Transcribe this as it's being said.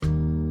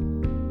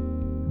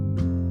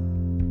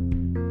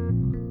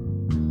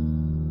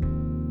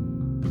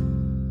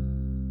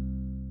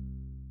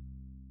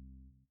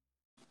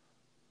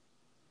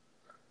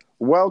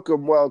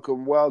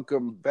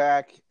Welcome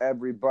back,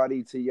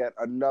 everybody, to yet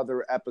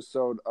another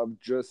episode of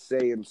Just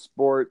Saying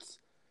Sports.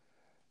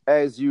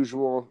 As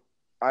usual,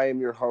 I am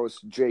your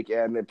host, Jake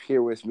Adnip.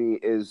 Here with me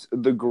is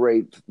the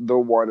great, the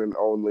one and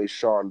only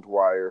Sean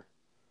Dwyer.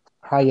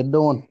 How you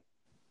doing?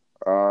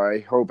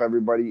 I hope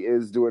everybody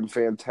is doing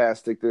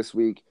fantastic this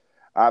week.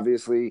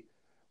 Obviously,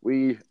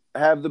 we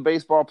have the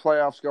baseball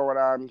playoffs going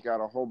on,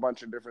 got a whole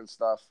bunch of different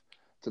stuff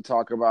to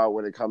talk about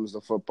when it comes to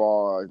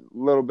football. A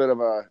little bit of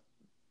a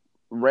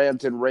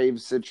rant and rave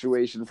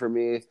situation for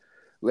me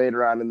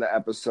later on in the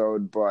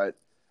episode. But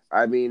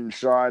I mean,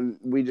 Sean,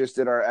 we just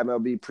did our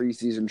MLB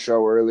preseason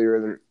show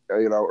earlier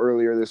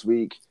this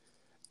week,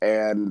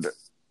 and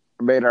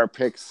made our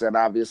picks, and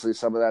obviously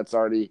some of that's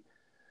already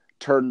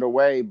turned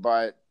away,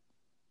 but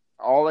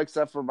all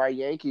except for my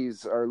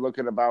Yankees are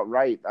looking about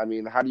right. I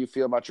mean, how do you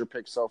feel about your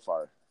picks so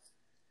far?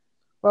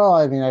 Well,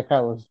 I kind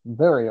of was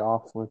very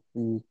off with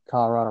the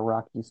Colorado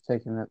Rockies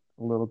taking it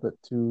a little bit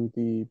to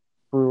the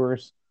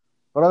Brewers.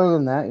 But other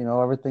than that,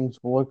 everything's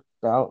worked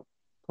out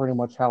pretty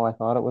much how I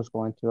thought it was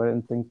going to. I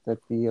didn't think that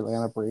the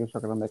Atlanta Braves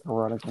are going to make a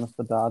run against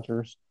the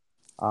Dodgers.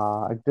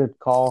 I did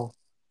call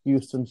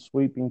Houston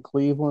sweeping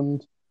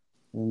Cleveland,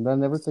 and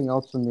then everything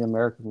else in the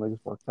American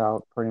leagues worked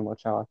out pretty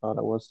much how I thought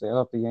it was. I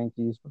thought the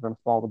Yankees were going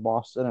to fall to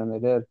Boston, and they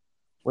did,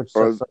 which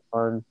Or sets up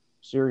our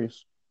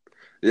series.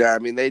 Yeah, I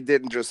mean, they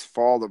didn't just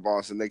fall to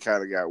Boston; they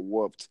kind of got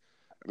whooped.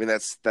 I mean,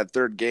 that's that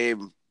third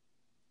game,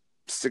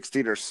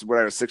 16 or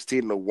whatever,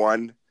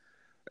 16-1.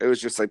 It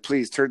was just like,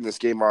 please turn this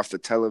game off the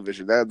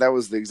television. That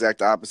was the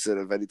exact opposite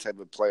of any type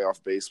of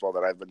playoff baseball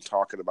that I've been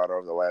talking about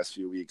over the last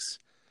few weeks.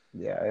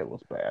 Yeah, it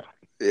was bad.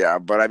 Yeah,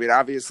 but I mean,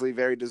 obviously,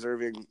 very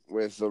deserving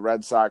with the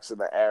Red Sox and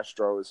the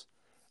Astros,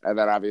 and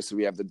then obviously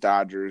we have the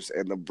Dodgers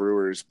and the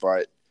Brewers.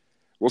 But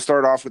we'll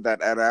start off with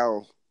that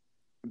NL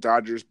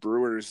Dodgers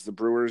Brewers. The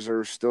Brewers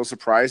are still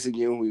surprising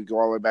you. We go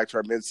all the way back to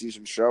our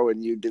midseason show,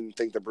 and you didn't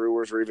think the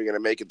Brewers were even going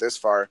to make it this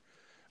far,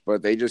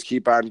 but they just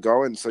keep on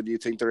going. So, do you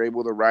think they're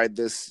able to ride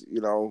this,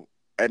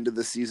 end of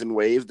the season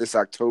wave, this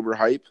October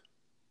hype?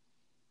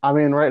 I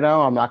mean, right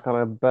now I'm not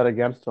going to bet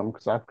against them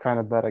because I've kind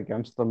of bet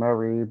against them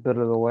every bit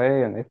of the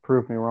way, and they've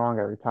proved me wrong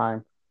every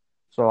time.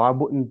 So I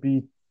wouldn't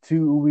be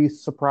too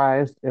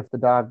surprised if the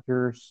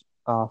Dodgers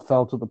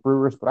fell to the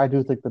Brewers, but I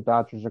do think the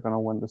Dodgers are going to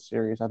win the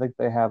series. I think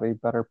they have a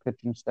better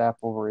pitching staff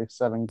over a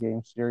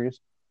seven-game series,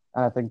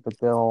 and I think that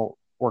they'll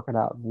work it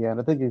out in the end.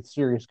 I think the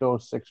series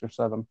goes 6 or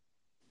 7.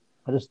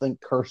 I just think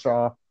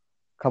Kershaw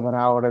coming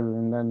out,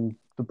 and then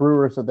the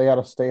Brewers that they got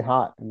to stay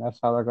hot, and that's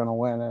how they're going to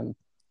win. And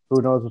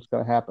who knows what's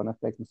going to happen if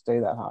they can stay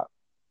that hot.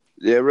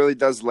 Yeah, it really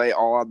does lay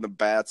all on the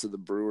bats of the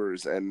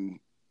Brewers, and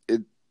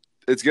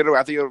it's gonna.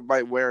 I think it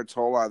might wear a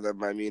toll on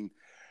them. I mean,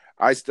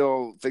 I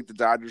still think the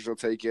Dodgers will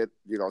take it.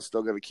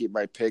 Still gonna keep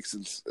my picks.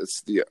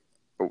 It's the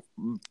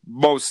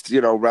most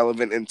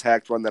relevant,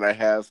 intact one that I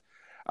have.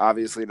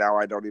 Obviously, now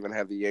I don't even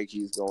have the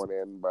Yankees going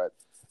in, but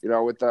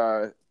with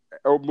the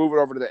moving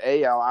over to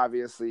the AL,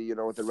 obviously,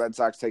 with the Red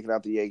Sox taking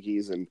out the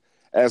Yankees, and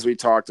as we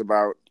talked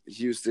about,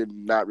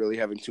 Houston not really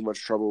having too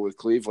much trouble with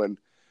Cleveland,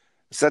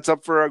 sets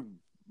up for a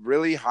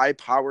really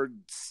high-powered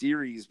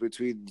series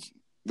between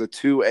the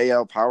two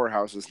AL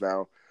powerhouses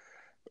now.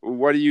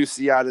 What do you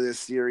see out of this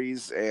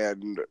series,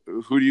 and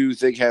who do you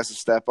think has to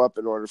step up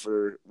in order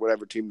for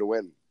whatever team to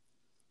win?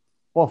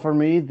 Well, for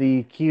me,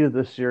 the key to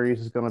this series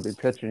is going to be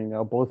pitching.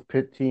 Both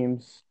pit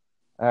teams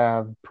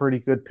have pretty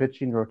good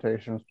pitching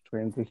rotations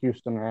between the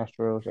Houston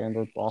Astros and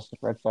the Boston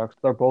Red Sox.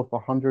 They're both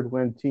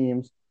 100-win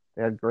teams.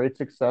 They had great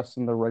success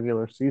in the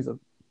regular season.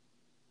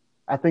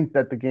 I think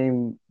that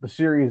the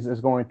series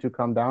is going to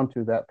come down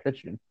to that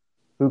pitching.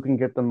 Who can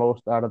get the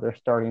most out of their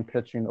starting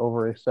pitching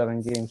over a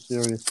 7-game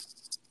series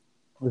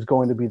is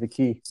going to be the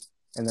key.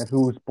 And then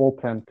whose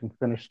bullpen can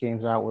finish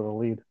games out with a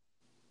lead.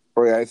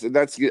 Oh, yeah,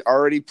 that's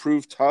already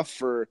proved tough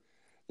for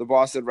the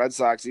Boston Red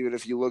Sox. Even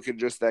if you look at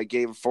just that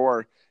game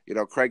 4,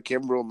 Craig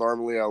Kimbrell,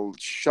 normally a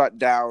shut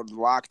down,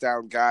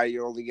 lockdown guy,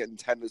 you're only getting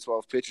 10 to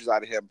 12 pitches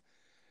out of him.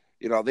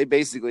 They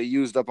basically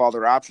used up all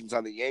their options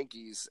on the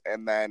Yankees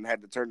and then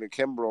had to turn to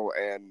Kimbrell,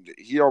 and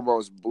he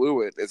almost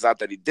blew it. It's not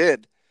that he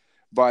did,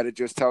 but it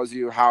just tells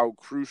you how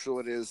crucial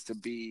it is to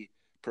be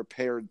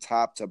prepared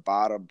top to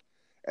bottom.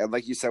 And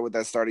like you said with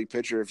that starting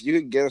pitcher, if you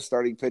can get a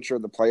starting pitcher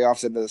in the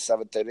playoffs into the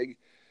 7th inning,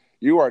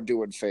 you are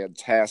doing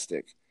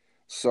fantastic.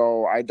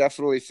 So I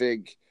definitely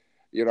think,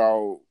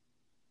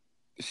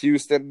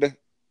 Houston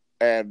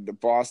and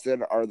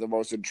Boston are the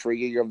most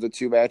intriguing of the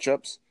two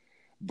matchups.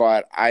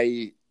 But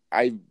I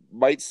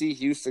might see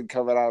Houston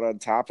coming out on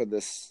top of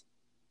this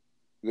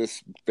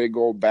big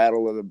old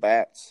battle of the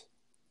bats.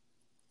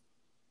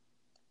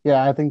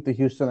 Yeah, I think the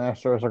Houston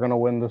Astros are going to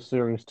win the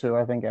series too.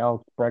 I think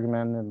Alex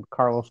Bregman and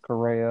Carlos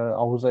Correa,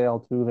 Jose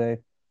Altuve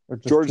are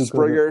just George too good.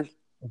 Springer,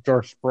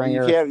 George you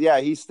Springer, can't. Yeah,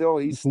 he's still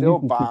you can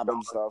keep bombing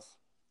going. stuff.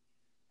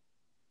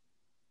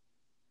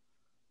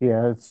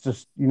 Yeah, it's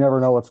just you never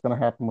know what's going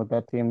to happen with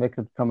that team. They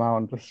could come out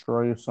and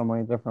destroy you so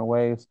many different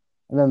ways.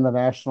 And then the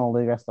National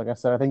League, like I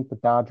said, I think the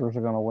Dodgers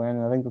are going to win.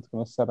 And I think it's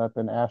going to set up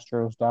an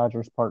Astros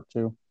Dodgers part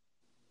 2.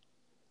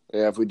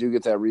 Yeah, if we do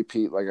get that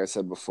repeat, like I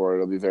said before,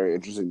 it'll be very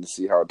interesting to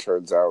see how it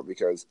turns out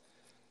because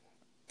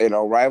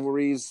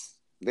rivalries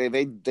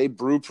they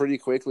brew pretty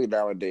quickly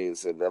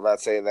nowadays, and I'm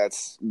not saying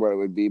that's what it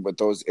would be, but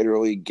those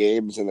interleague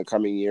games in the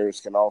coming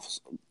years can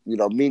also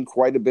mean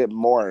quite a bit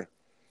more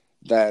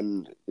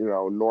than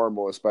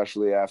normal,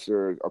 especially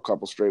after a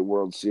couple straight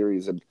World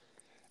Series. And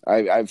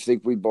I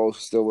think we both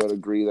still would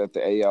agree that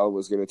the AL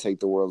was going to take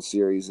the World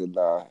Series, and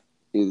now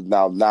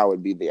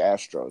it'd be the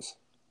Astros.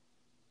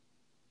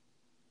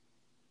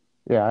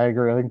 Yeah, I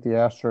agree. I think the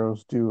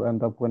Astros do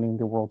end up winning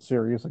the World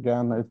Series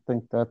again. I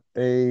think that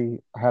they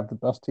have the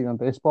best team in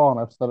baseball, and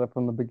I've said it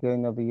from the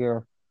beginning of the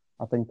year.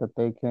 I think that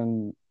they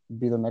can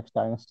be the next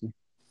dynasty.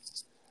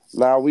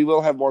 Now, we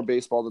will have more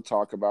baseball to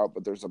talk about,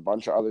 but there's a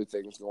bunch of other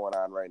things going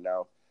on right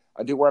now.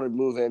 I do want to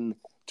move in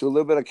to a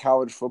little bit of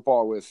college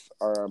football with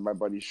my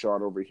buddy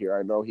Sean over here.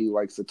 I know he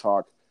likes to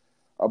talk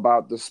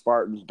about the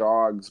Spartan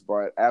Dogs,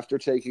 but after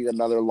taking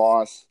another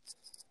loss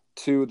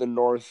to the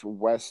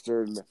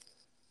Northwestern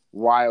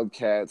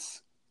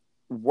Wildcats,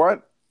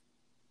 what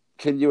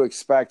can you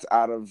expect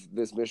out of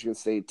this Michigan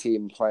State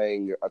team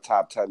playing a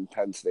top 10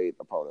 Penn State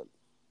opponent?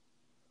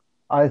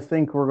 I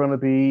think we're going to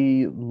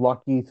be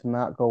lucky to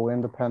not go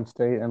into Penn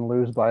State and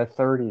lose by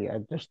 30.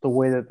 Just the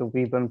way that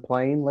we've been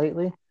playing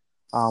lately,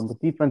 the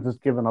defense has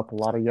given up a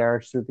lot of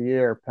yards through the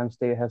air. Penn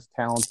State has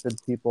talented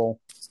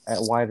people at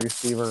wide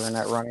receiver and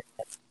at running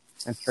back,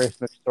 and Trace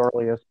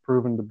McSorley has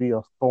proven to be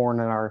a thorn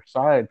in our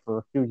side for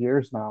a few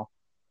years now.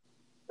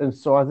 And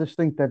so I just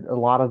think that a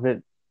lot of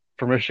it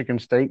for Michigan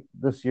State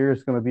this year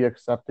is going to be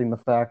accepting the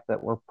fact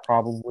that we're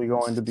probably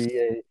going to be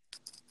a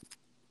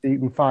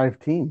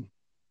 8-5 team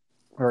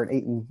or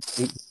an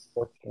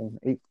 8-4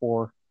 team.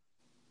 8-4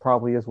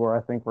 probably is where I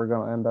think we're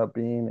going to end up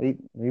being. Eight,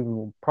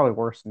 even probably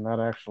worse than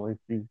that actually.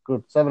 Be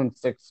good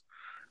 7-6.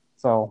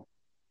 So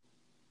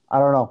I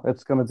don't know.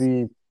 It's going to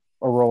be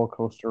a roller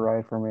coaster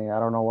ride for me. I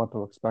don't know what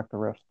to expect the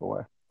rest of the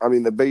way. I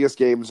mean, the biggest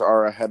games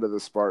are ahead of the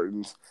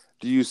Spartans.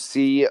 Do you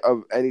see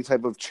any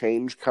type of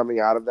change coming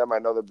out of them? I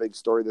know the big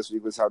story this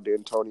week was how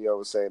D'Antonio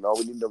was saying, "Oh,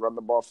 we need to run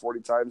the ball 40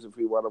 times if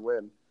we want to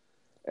win."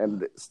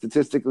 And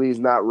statistically, he's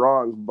not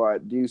wrong.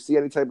 But do you see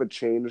any type of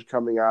change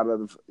coming out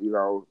of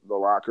the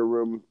locker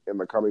room in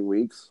the coming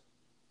weeks?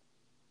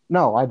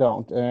 No, I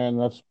don't. And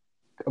that's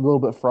a little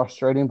bit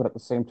frustrating, but at the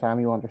same time,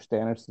 you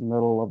understand it's the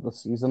middle of the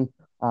season.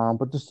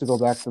 But just to go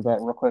back to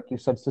that real quick, you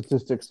said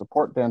statistics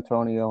support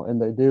D'Antonio,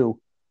 and they do.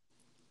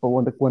 But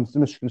when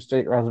Michigan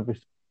State,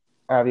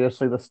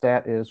 obviously the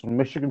stat is when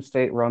Michigan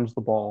State runs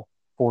the ball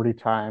 40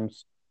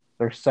 times,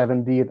 they're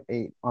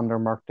 70-8 under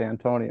Mark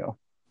D'Antonio.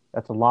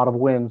 That's a lot of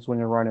wins when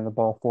you're running the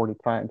ball 40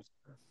 times.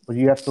 But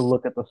you have to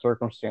look at the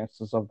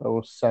circumstances of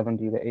those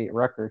 70-8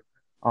 record.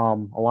 A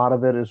lot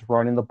of it is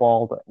running the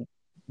ball to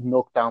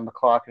milk down the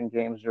clock in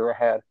games you're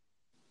ahead.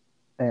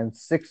 And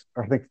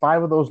I think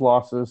five of those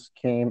losses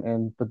came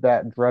in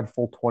that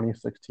dreadful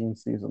 2016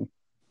 season.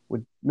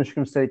 With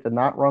Michigan State did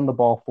not run the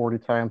ball 40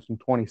 times in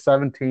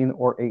 2017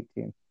 or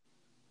 18.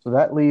 So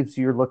that leaves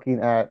you're looking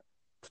at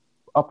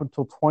up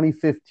until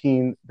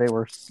 2015, they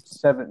were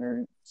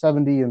 70-3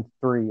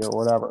 or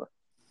whatever.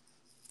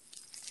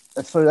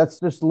 And so that's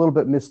just a little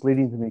bit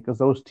misleading to me because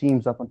those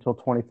teams up until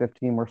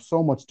 2015 were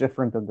so much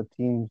different than the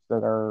teams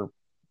that are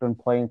been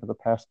playing for the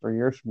past 3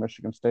 years for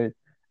Michigan State.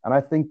 And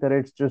I think that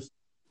it's just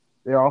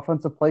their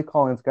offensive play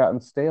calling has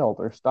gotten stale,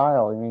 their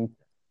style. I mean,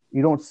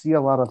 you don't see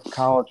a lot of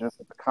colleges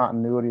with the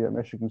continuity that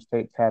Michigan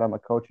State's had on the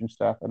coaching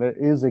staff. And it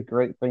is a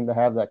great thing to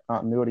have that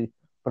continuity.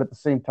 But at the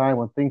same time,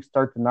 when things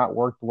start to not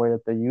work the way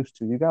that they used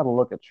to, you got to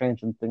look at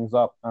changing things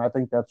up. And I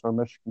think that's where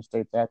Michigan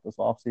State's at this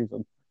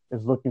offseason,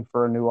 is looking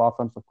for a new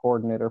offensive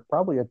coordinator,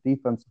 probably a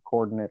defensive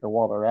coordinator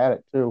while they're at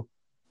it too,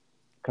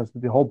 because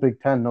the whole Big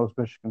Ten knows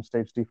Michigan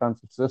State's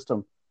defensive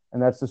system. And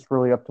that's just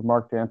really up to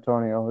Mark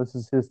D'Antonio. This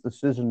is his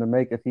decision to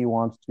make if he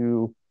wants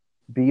to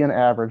be an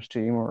average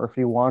team or if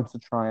he wants to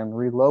try and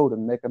reload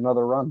and make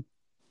another run.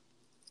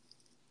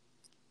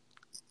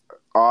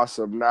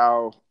 Awesome.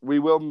 Now, we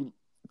will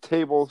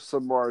table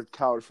some more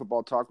college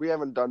football talk. We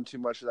haven't done too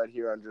much of that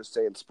here on Just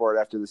Saying Sport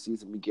after the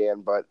season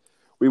began, but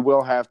we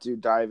will have to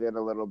dive in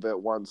a little bit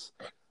once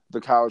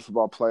the college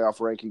football playoff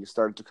rankings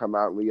start to come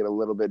out and we get a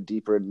little bit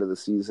deeper into the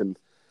season.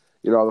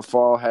 The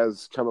fall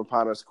has come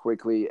upon us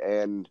quickly,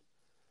 and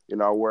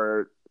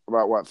we're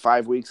about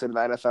 5 weeks into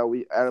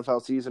the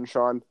NFL season,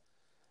 Sean,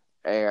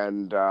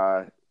 and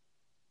I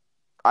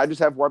just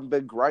have one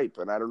big gripe,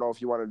 and I don't know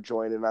if you want to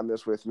join in on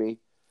this with me,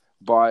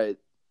 but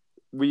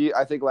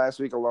I think last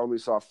week alone we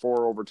saw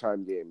 4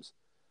 overtime games,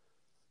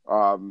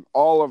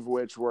 all of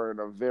which were in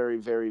a very,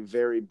 very,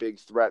 very big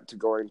threat to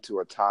going to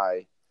a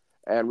tie.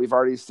 And we've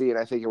already seen,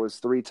 I think it was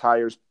 3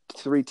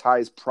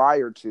 ties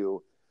prior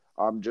to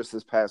just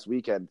this past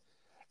weekend.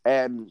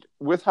 And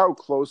with how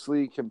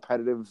closely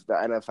competitive the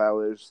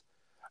NFL is,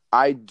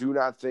 I do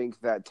not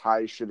think that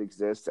ties should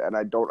exist, and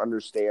I don't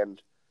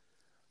understand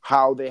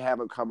how they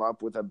haven't come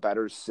up with a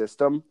better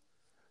system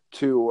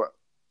to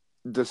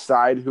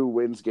decide who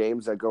wins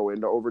games that go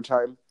into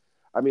overtime.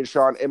 I mean,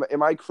 Sean,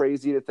 am I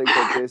crazy to think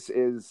that this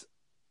is,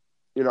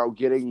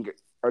 getting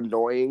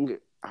annoying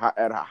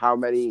at how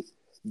many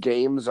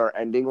games are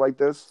ending like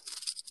this?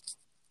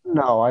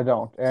 No, I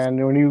don't.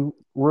 And when you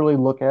really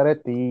look at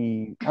it,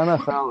 the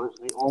NFL is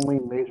the only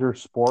major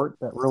sport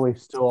that really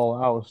still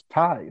allows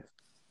ties.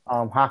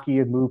 Hockey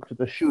had moved to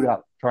the shootout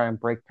to try and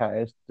break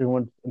ties,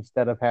 doing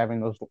instead of having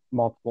those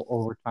multiple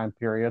overtime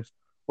periods,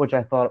 which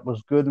I thought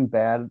was good and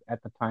bad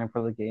at the time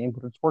for the game,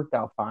 but it's worked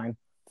out fine.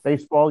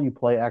 Baseball, you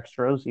play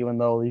extras, even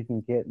though you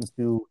can get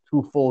into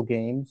two full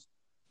games.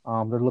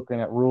 They're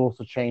looking at rules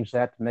to change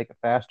that to make it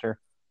faster.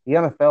 The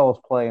NFL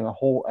is playing a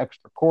whole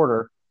extra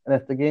quarter, and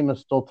if the game is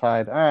still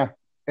tied,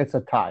 it's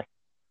a tie.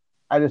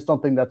 I just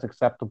don't think that's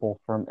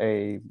acceptable from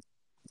a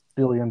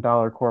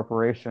billion-dollar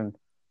corporation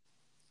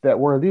that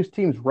where these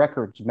teams'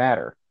 records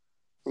matter.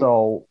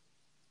 So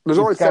There's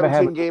only it's got to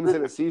have 17 games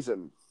in a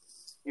season.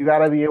 you got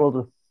to be able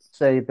to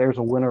say there's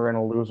a winner and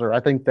a loser. I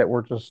think that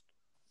we're just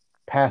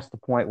past the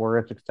point where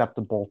it's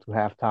acceptable to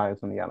have ties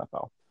in the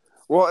NFL.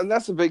 Well, and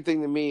that's the big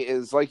thing to me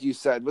is, like you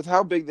said, with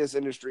how big this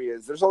industry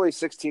is, there's only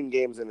 16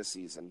 games in a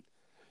season.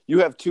 You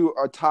have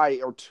a tie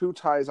or two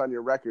ties on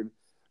your record.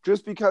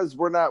 Just because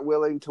we're not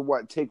willing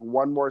to take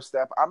one more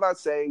step, I'm not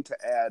saying to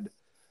add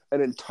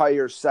an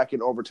entire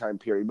second overtime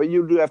period, but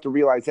you do have to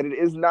realize that it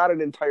is not an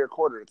entire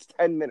quarter. It's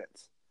 10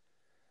 minutes.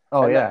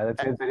 Oh And yeah,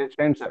 they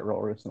changed that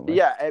rule recently.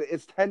 yeah, and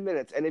it's 10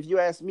 minutes. And if you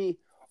ask me,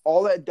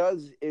 all that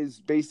does is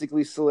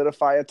basically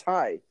solidify a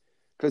tie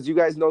because you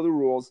guys know the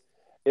rules.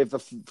 If the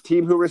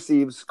team who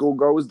receives school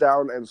goes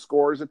down and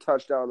scores a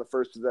touchdown on the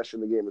first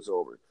possession, the game is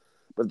over.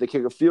 But if they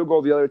kick a field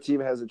goal, the other team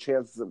has a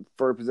chance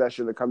for a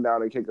possession to come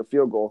down and kick a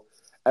field goal.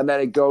 And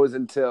then it goes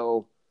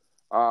until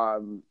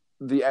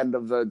the end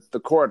of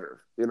the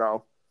quarter,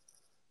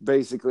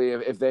 Basically,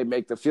 if they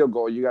make the field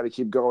goal, you got to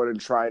keep going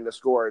and trying to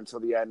score until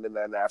the end, and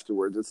then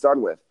afterwards it's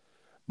done with.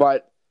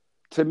 But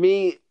to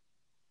me,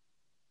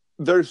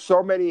 there's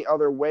so many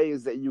other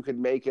ways that you could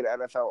make an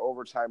NFL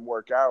overtime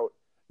work out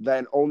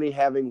than only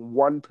having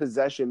one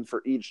possession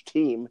for each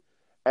team.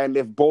 And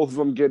if both of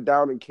them get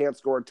down and can't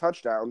score a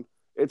touchdown,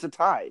 it's a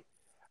tie.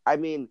 I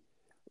mean,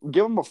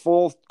 give them a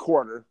full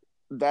quarter.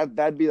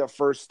 That'd be the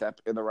first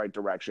step in the right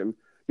direction.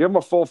 Give them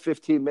a full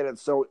 15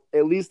 minutes, so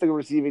at least the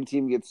receiving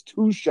team gets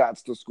two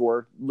shots to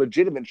score,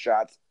 legitimate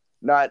shots,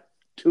 not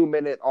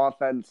 2-minute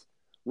offense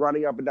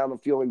running up and down the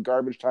field in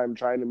garbage time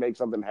trying to make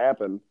something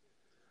happen.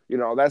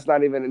 That's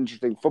not even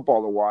interesting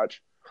football to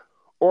watch.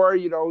 Or,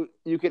 you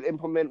could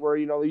implement where,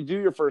 you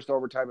do your first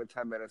overtime in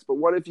 10 minutes. But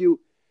what if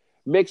you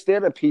mixed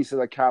in a piece of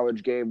the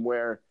college game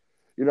where,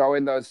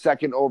 in the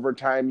second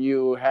overtime,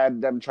 you had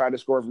them try to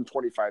score from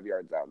 25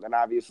 yards out? Then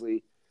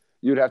obviously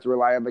you'd have to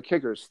rely on the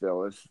kickers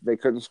still if they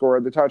couldn't score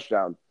the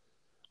touchdown.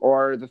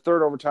 Or the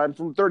third overtime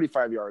from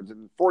 35 yards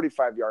and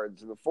 45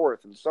 yards in the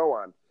fourth and so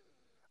on.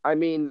 I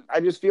mean,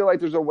 I just feel like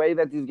there's a way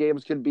that these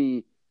games could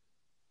be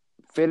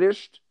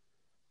finished.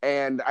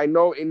 And I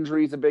know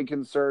injury is a big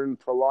concern.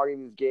 Prolonging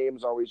these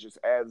games always just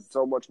adds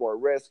so much more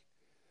risk.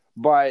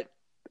 But,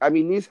 I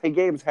mean, these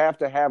games have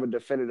to have a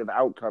definitive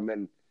outcome.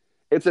 And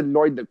it's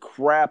annoyed the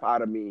crap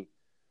out of me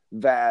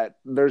that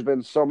there's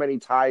been so many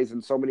ties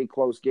and so many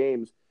close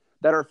games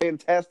that are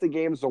fantastic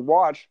games to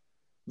watch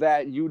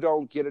that you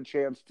don't get a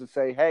chance to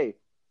say, hey,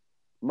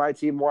 my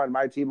team won,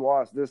 my team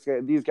lost.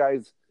 These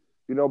guys,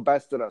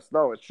 bested us.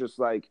 No, it's just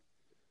like,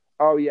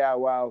 oh, yeah,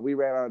 well, we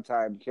ran out of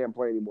time. Can't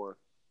play anymore.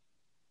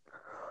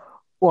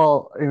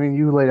 Well, I mean,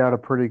 you laid out a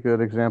pretty good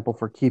example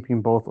for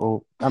keeping both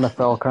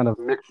NFL kind of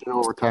mixed in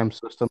overtime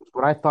systems.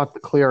 But I thought the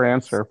clear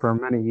answer for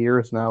many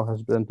years now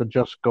has been to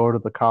just go to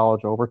the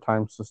college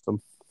overtime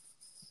system.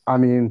 I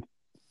mean,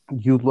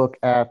 you look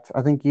at,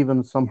 I think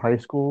even some high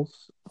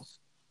schools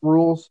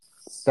rules,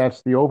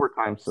 that's the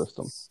overtime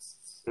system.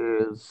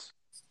 Is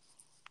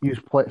you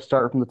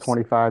start from the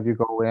 25, you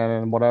go in,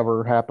 and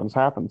whatever happens,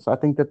 happens. I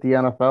think that the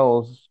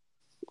NFL is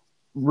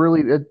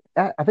really,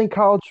 I think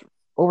college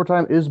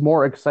overtime is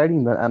more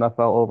exciting than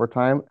NFL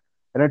overtime.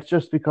 And it's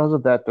just because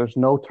of that. There's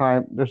no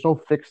time, there's no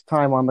fixed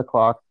time on the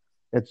clock.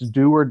 It's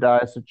do or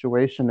die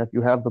situation. If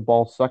you have the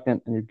ball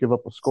second and you give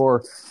up a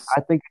score,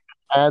 I think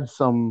it adds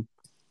some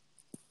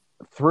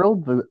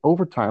thrill to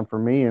overtime for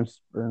me. And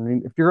I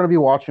mean, if you're going to be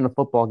watching a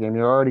football game,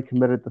 you're already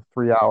committed to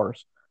 3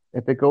 hours.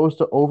 If it goes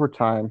to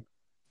overtime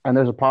and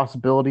there's a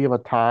possibility of a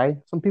tie,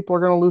 some people are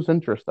going to lose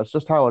interest. That's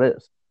just how it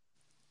is.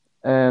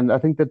 And I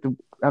think that the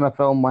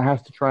NFL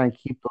has to try and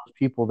keep those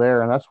people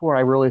there. And that's where I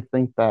really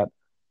think that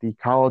the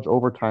college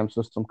overtime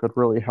system could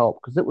really help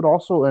because it would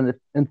also, and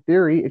in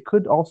theory, it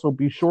could also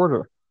be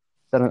shorter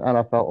than an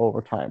NFL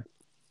overtime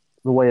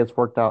the way it's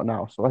worked out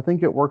now. So I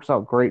think it works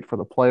out great for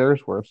the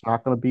players where it's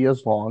not going to be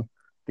as long.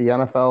 The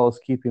NFL is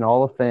keeping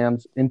all the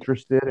fans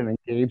interested and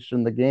engaged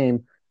in the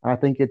game. And I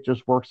think it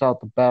just works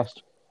out the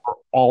best for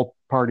all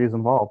parties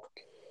involved.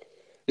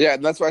 Yeah,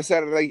 and that's why I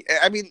said, like,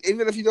 I mean,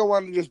 even if you don't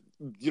want to just,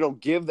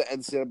 give the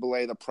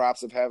NCAA the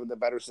props of having the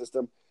better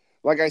system,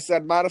 like I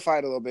said, modify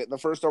it a little bit. In the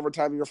first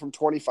overtime, you're from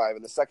 25.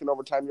 In the second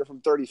overtime, you're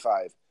from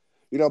 35.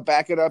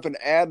 Back it up and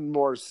add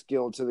more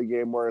skill to the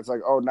game where it's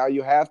like, oh, now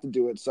you have to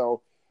do it.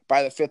 So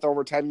by the fifth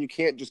overtime, you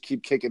can't just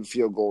keep kicking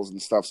field goals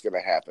and stuff's going to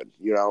happen,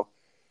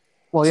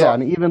 Well, yeah, So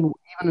and even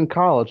in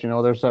college,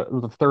 there's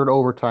the third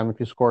overtime. If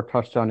you score a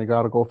touchdown, you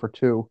got to go for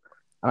two.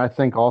 And I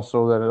think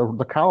also that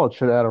the college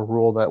should add a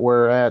rule that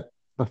where at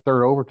the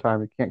third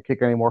overtime, you can't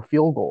kick any more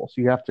field goals.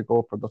 You have to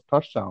go for the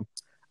touchdown.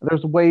 And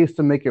there's ways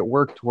to make it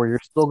work to where you're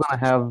still going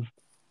to have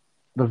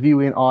the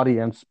viewing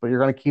audience, but you're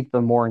going to keep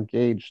them more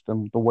engaged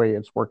than the way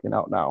it's working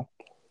out now.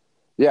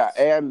 yeah,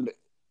 and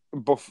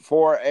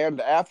before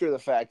and after the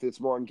fact, it's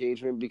more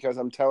engagement because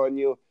I'm telling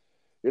you,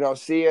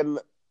 seeing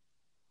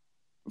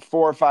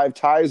 4 or 5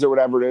 ties or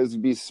whatever it is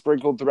be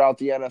sprinkled throughout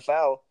the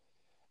NFL.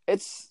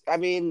 I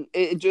mean,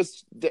 it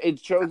shows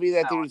me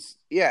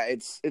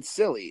that it's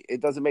silly.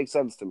 It doesn't make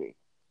sense to me.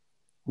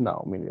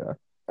 No, me neither.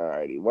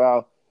 Alrighty,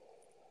 well,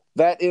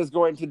 that is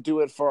going to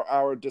do it for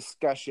our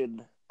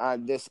discussion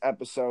on this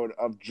episode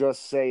of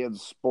Just Saying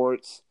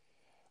Sports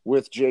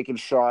with Jake and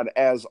Sean.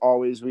 As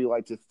always, we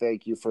like to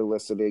thank you for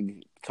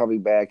listening,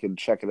 coming back, and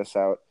checking us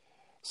out.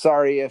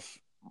 Sorry if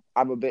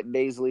I'm a bit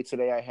nasally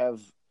today. I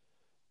have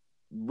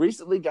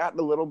recently gotten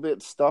a little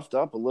bit stuffed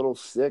up, a little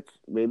sick,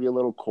 maybe a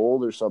little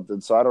cold or something.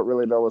 So I don't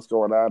really know what's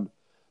going on.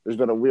 There's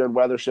been a weird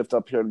weather shift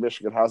up here in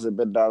Michigan. How's it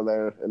been down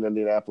there in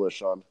Indianapolis,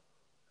 Sean?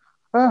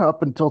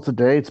 Up until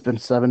today, it's been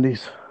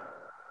 70s.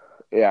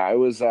 Yeah, it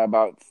was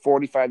about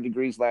 45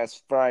 degrees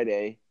last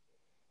Friday.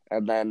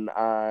 And then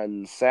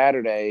on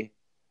Saturday,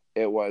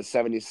 it was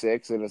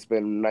 76, and it's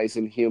been nice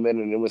and humid.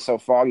 And it was so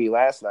foggy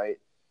last night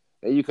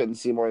that you couldn't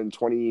see more than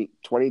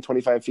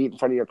 25 feet in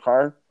front of your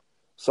car.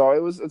 So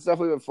it's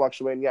definitely been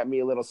fluctuating. Got me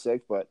a little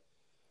sick, but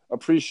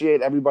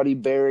appreciate everybody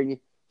bearing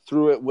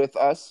through it with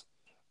us.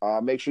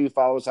 Make sure you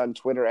follow us on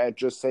Twitter at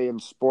Just Saying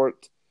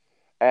Sport.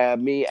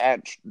 Me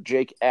at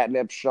Jake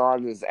Atnip.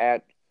 Sean is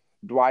at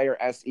Dwyer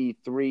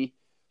SE3.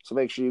 So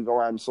make sure you go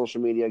on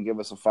social media, give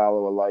us a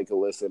follow, a like, a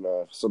listen,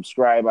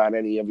 subscribe on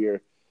any of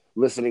your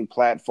listening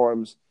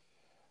platforms.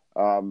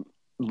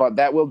 But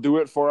that will do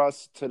it for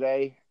us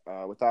today.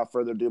 Without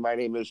further ado, my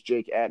name is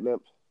Jake Atnip.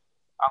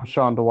 I'm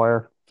Sean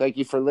Dwyer. Thank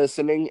you for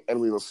listening,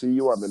 and we will see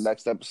you on the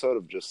next episode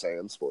of Just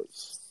Saying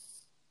Sports.